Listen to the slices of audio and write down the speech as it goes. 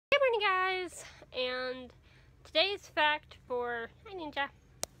guys, and today's fact for hi Ninja.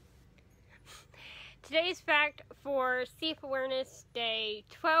 Today's fact for CF Awareness Day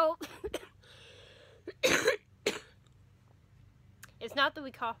 12 it's not that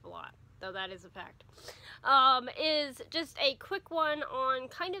we cough a lot, though that is a fact. Is just a quick one on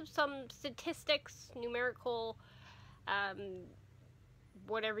kind of some statistics, numerical,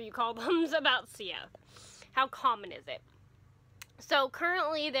 whatever you call them, about CF. How common is it? So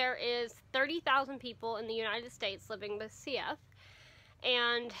currently there is 30,000 people in the United States living with CF,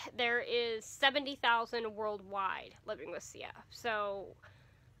 and there is 70,000 worldwide living with CF. So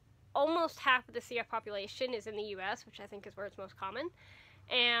almost half of the CF population is in the US, which I think is where it's most common,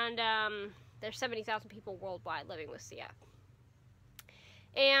 and there's 70,000 people worldwide living with CF.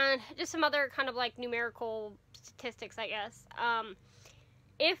 And just some other kind of like numerical statistics, I guess.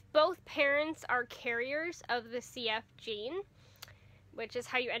 If both parents are carriers of the CF gene, which is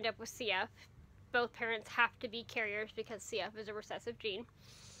how you end up with CF. Both parents have to be carriers because CF is a recessive gene.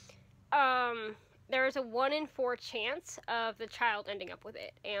 There is a 1 in 4 chance of the child ending up with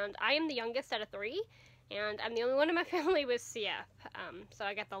it. And I am the youngest out of 3, and I'm the only one in my family with CF. So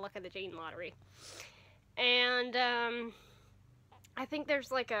I got the luck of the gene lottery. And I think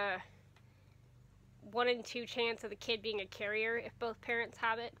there's like a 1 in 2 chance of the kid being a carrier if both parents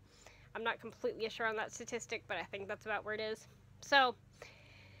have it. I'm not completely sure on that statistic, but I think that's about where it is. So,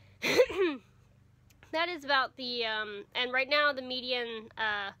 that is about the, and right now the median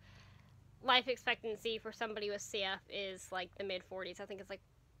life expectancy for somebody with CF is like the mid-40s. I think it's like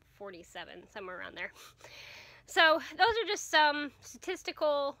 47, somewhere around there. So, those are just some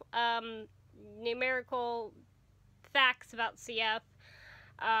statistical, numerical facts about CF.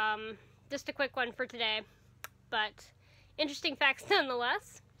 Just a quick one for today, but interesting facts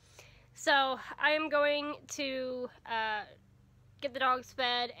nonetheless. So, I am going to, get the dogs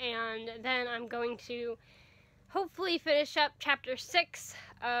fed, and then I'm going to hopefully finish up chapter 6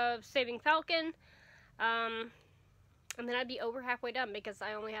 of Saving Falcon, and then I'd be over halfway done because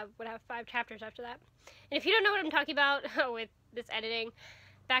I only would have 5 chapters after that. And if you don't know what I'm talking about with this editing,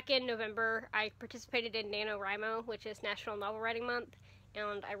 back in November I participated in NaNoWriMo, which is National Novel Writing Month,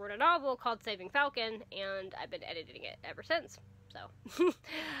 and I wrote a novel called Saving Falcon, and I've been editing it ever since. So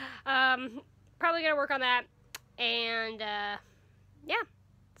probably gonna work on that, and yeah,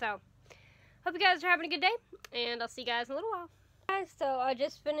 so hope you guys are having a good day, and I'll see you guys in a little while. Guys, so I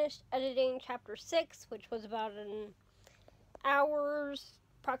just finished editing chapter 6, which was about an hour's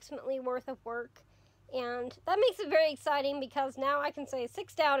approximately worth of work, and that makes it very exciting because now I can say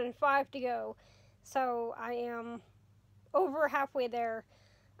 6 down and 5 to go. So I am over halfway there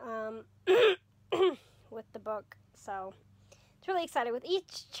with the book, so it's really exciting. With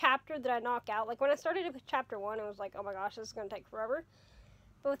each chapter that I knock out, like when I started with chapter 1, I was like, oh my gosh, this is going to take forever.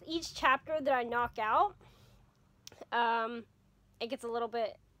 But with each chapter that I knock out, it gets a little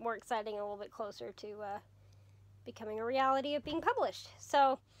bit more exciting, a little bit closer to becoming a reality of being published.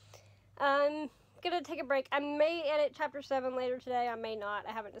 So, I'm going to take a break. I may edit chapter 7 later today. I may not.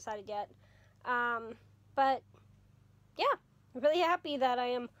 I haven't decided yet. But, yeah, I'm really happy that I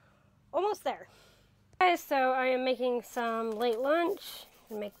am almost there. Guys, so I am making some late lunch.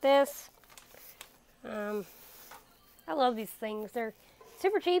 I make this. I love these things. They're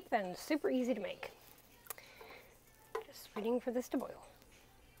super cheap and super easy to make. Just waiting for this to boil.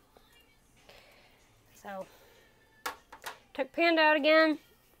 So, took Panda out again.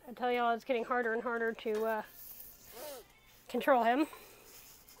 I tell y'all it's getting harder and harder to control him.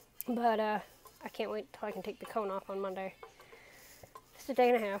 But I can't wait till I can take the cone off on Monday. Just a day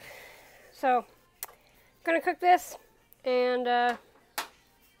and a half. So, gonna cook this and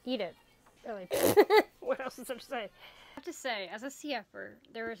eat it. Really. What else is there to say? I have to say, as a CFer,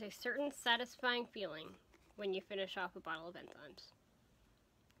 there is a certain satisfying feeling when you finish off a bottle of enzymes.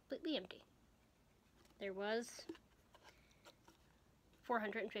 Completely empty. There was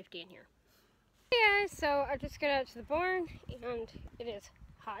 450 in here. Hey guys, so I just got out to the barn, and it is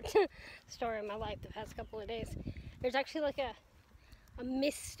hot. Story of my life the past couple of days. There's actually like a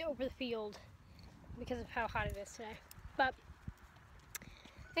mist over the field because of how hot it is today. But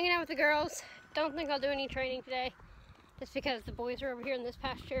hanging out with the girls. Don't think I'll do any training today, just because the boys are over here in this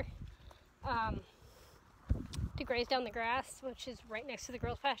pasture to graze down the grass, which is right next to the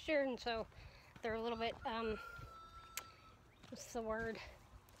girls' pasture, and so they're a little bit what's the word?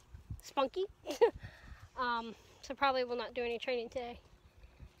 Spunky. So probably will not do any training today.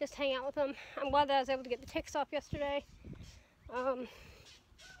 Just hang out with them. I'm glad that I was able to get the ticks off yesterday.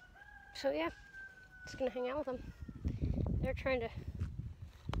 So yeah. Just gonna hang out with them. They're trying to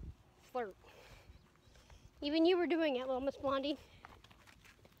flirt. Even you were doing it, little Miss Blondie.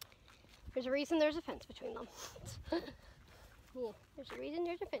 There's a reason there's a fence between them. Yeah, there's a reason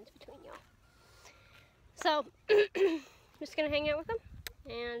there's a fence between y'all. So, I'm just gonna hang out with them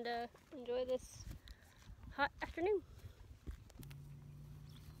and enjoy this hot afternoon.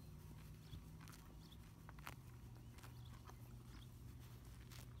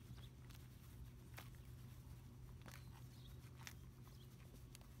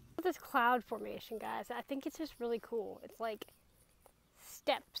 This cloud formation, guys, I think it's just really cool. It's like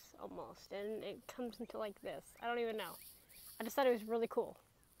steps almost, and it comes into like this. I don't even know. I just thought it was really cool.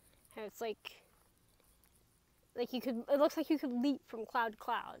 How it's like you could, it looks like you could leap from cloud to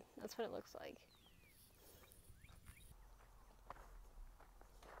cloud. That's what it looks like.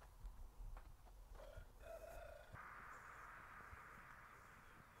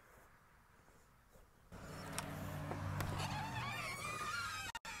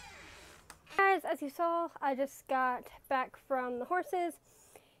 Guys, as you saw, I just got back from the horses,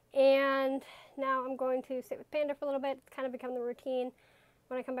 and now I'm going to sit with Panda for a little bit. It's kind of become the routine.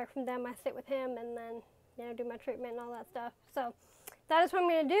 When I come back from them, I sit with him and then, you know, do my treatment and all that stuff. So that is what I'm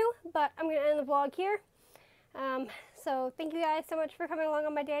going to do, but I'm going to end the vlog here. So thank you guys so much for coming along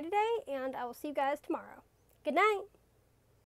on my day today, and I will see you guys tomorrow. Good night.